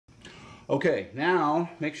Okay, now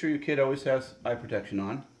make sure your kid always has eye protection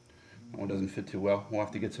on. That one doesn't fit too well. We'll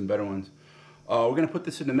have to get some better ones. We're going to put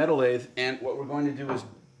this in the metal lathe, and what we're going to do is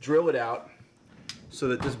drill it out so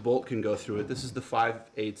that this bolt can go through it. This is the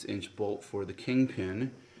 5/8 inch bolt for the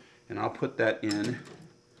kingpin, and I'll put that in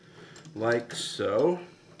like so.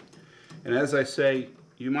 And as I say,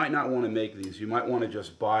 you might not want to make these. You might want to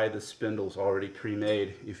just buy the spindles already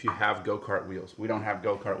pre-made if you have go-kart wheels. We don't have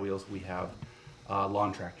go-kart wheels, we have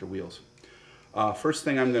lawn tractor wheels. First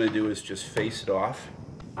thing I'm going to do is just face it off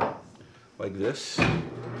like this.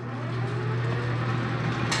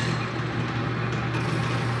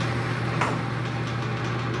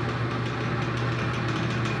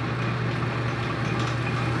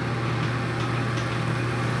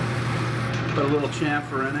 Put a little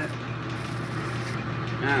chamfer in it.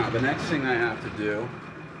 Now, the next thing I have to do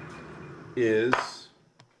is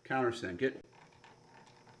countersink it.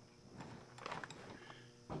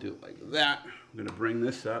 Do it like that. I'm going to bring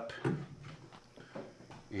this up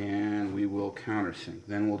and we will countersink.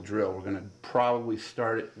 Then we'll drill. We're going to probably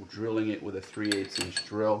start it drilling it with a 3/8 inch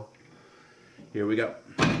drill. Here we go.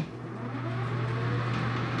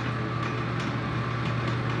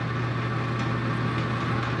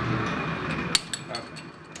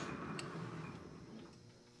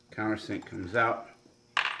 Countersink comes out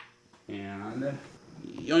and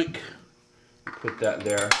yoink, put that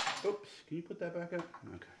there. Oops, can you put that back up?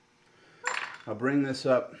 Okay. I'll bring this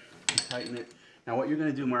up and tighten it. Now what you're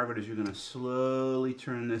going to do, Margaret, is you're going to slowly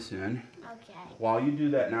turn this in. Okay. While you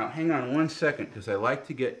do that, now hang on 1 second because I like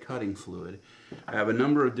to get cutting fluid. I have a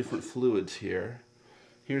number of different fluids here.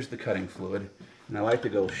 Here's the cutting fluid, and I like to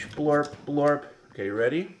go splorp, blorp. Okay, you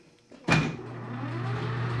ready?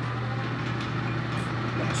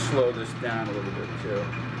 Slow this down a little bit too.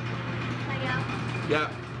 Yeah.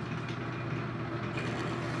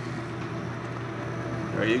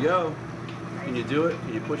 There you go. Can you do it?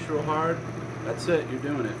 Can you push real hard? That's it. You're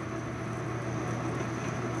doing it.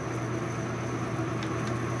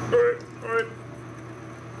 All right. All right.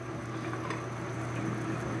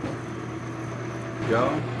 Go.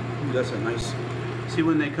 Ooh, that's a nice. See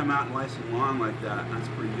when they come out nice and long like that? That's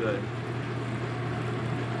pretty good.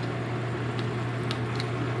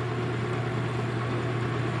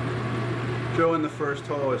 Drilling the first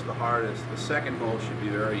hole is the hardest. The second hole should be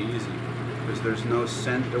very easy because there's no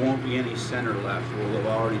center. There won't be any center left. We'll have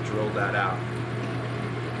already drilled that out.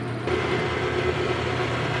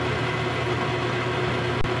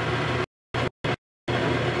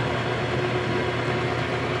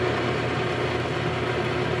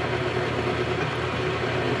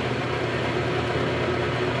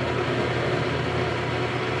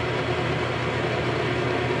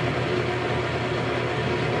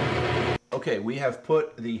 Okay, we have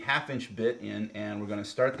put the 1/2 inch bit in and we're going to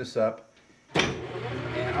start this up.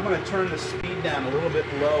 And I'm going to turn the speed down a little bit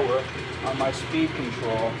lower on my speed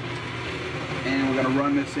control. And we're going to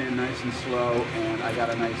run this in nice and slow, and I got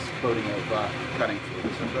a nice coating of cutting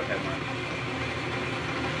fluid. So go ahead, Mark.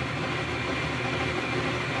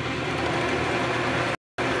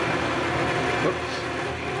 Oops.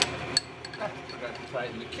 Forgot to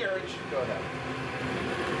tighten the carriage. Go ahead.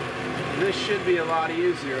 This should be a lot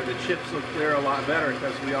easier. The chips will clear a lot better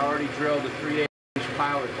because we already drilled the 3/8 inch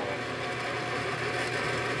pilot hole.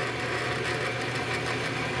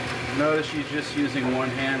 Notice she's just using one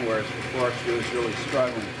hand, whereas before she was really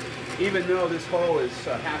struggling. Even though this hole is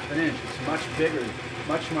 1/2 inch, it's much bigger,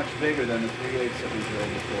 much bigger than the 3/8 that we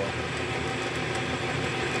drilled before.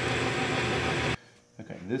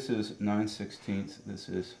 Okay, this is 9/16. This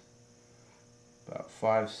is about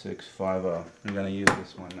 5/6/50. I'm going to use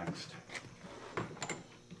this one next.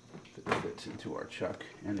 It fits into our chuck,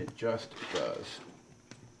 and it just does.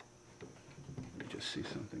 Let me just see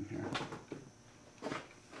something here.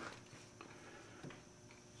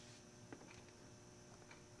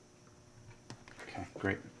 Okay,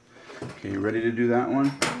 great. Okay, you ready to do that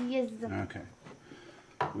one? Yes. Okay.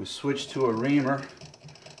 We switch to a reamer.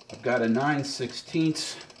 I've got a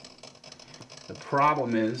 9/16. The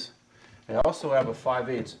problem is, I also have a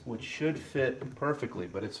 5/8, which should fit perfectly,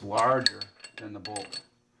 but it's larger than the bolt.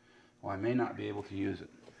 Well, I may not be able to use it.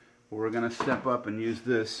 But we're going to step up and use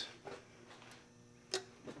this.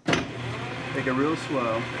 Take it real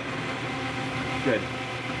slow. Good.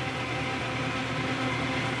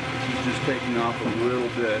 She's just taking off a little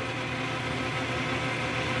bit.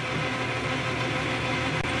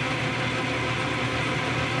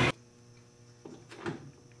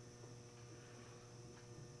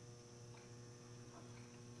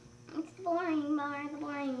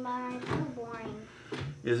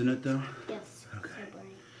 Isn't it though? Yes. Okay.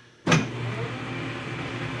 So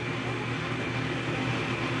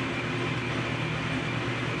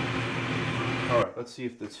All right, let's see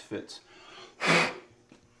if this fits.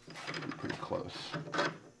 Pretty close.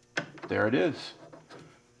 There it is.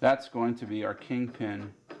 That's going to be our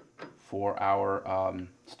kingpin for our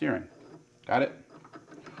steering. Got it?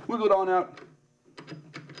 Wiggle it on out.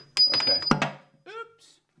 Okay.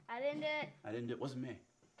 Oops. I didn't do it. I didn't do it. It wasn't me.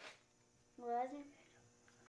 Was it?